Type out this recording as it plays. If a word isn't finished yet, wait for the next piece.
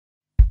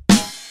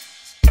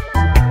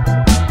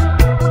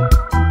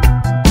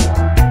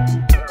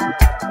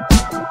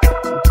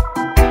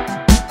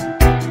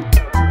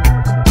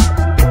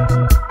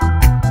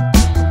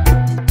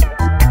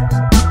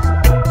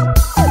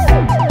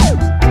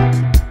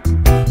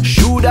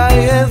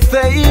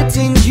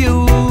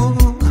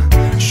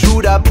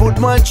put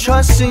my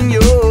trust in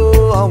you,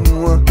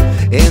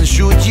 and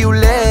should you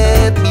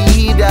let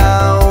me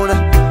down,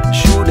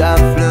 should I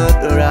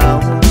flirt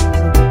around?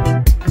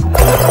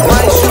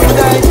 Why should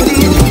I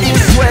live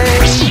this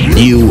way?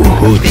 New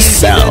Hood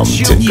Sound.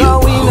 New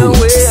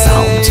Hood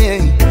Sound.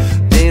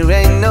 There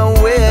ain't no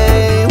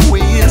way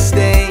we'll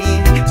stay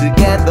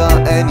together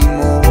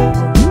anymore.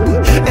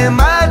 Am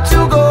I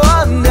to go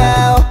on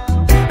now,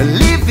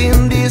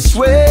 living this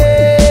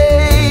way,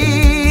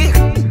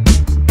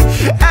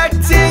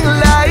 acting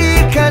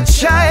like a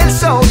child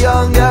so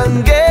young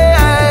and gay?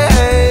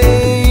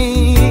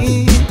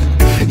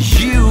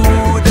 You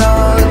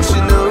don't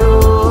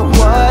know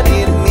what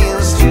it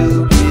means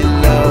to be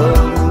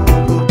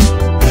loved.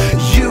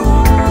 You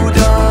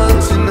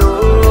don't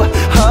know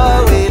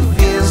how it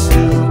feels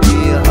to be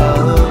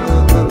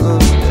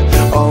hugged.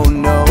 Oh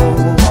no,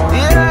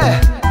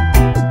 yeah.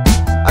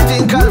 I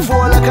think I'll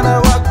fall like a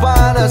rock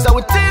band, as I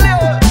would tell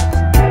you.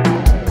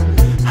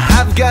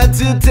 I've got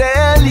to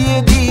tell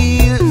you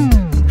this,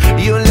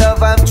 your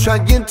love I'm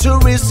trying to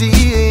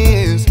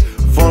resist,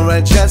 for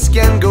I just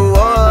can't go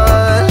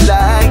on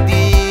like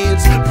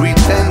this,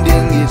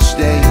 pretending each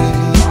day.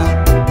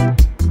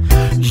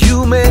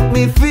 You make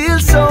me feel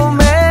so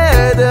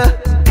mad,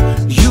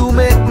 you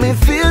make me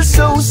feel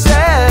so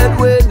sad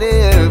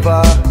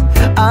whenever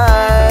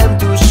I'm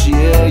to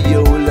share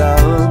your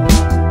love.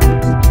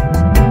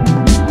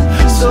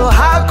 So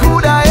how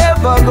could I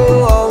ever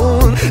go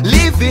on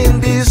living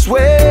this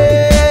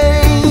way,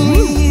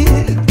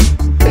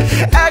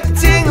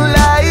 acting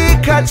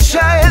like a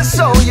child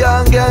so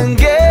young and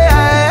gay?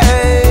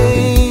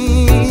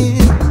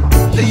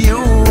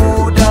 You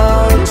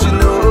don't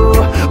know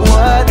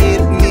what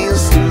it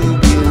means to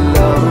be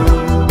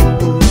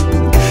loved.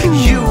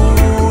 You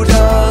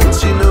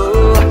don't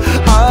know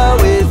how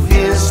it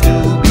feels to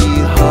be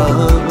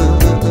hugged.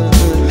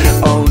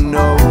 Oh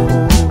no.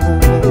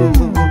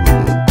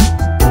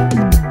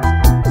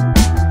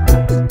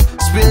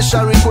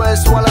 Special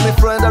request to all of my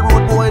friends that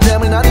root boy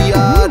them in the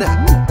yard.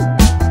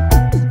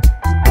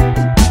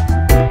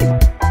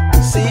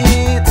 See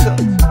it,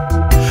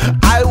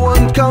 I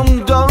won't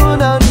come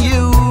down on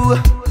you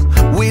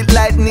with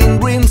lightning,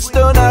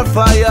 brimstone or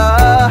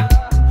fire,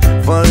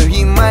 for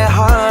in my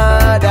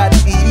heart that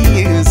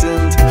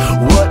isn't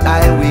what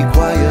I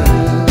require.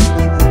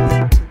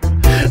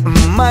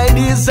 My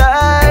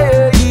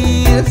desire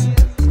is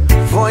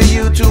for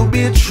you to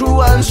be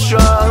true and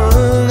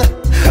strong,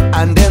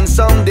 and then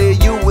someday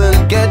you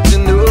will get to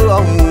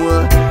know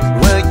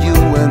where you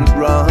went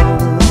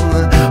wrong.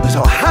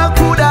 So how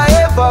could I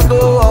ever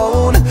go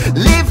on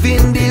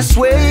living this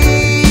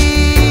way,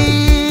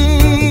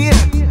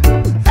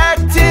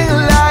 acting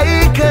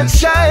like a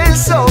child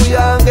so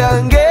young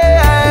and gay?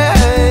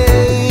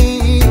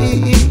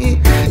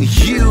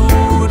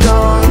 You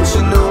don't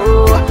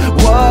know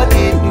what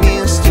it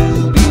means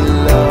to be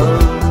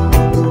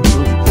loved.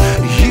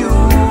 You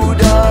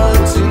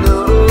don't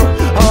know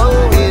how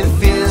it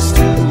feels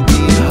to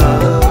be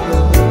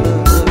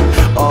hugged.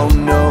 Oh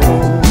no.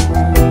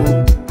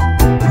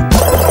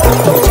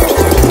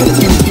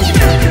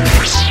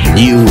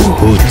 New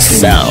Hood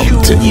Sound.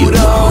 New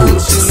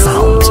Hood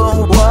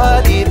Sound.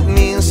 What it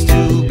means to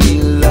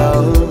be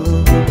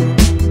loved.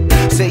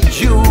 Say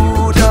you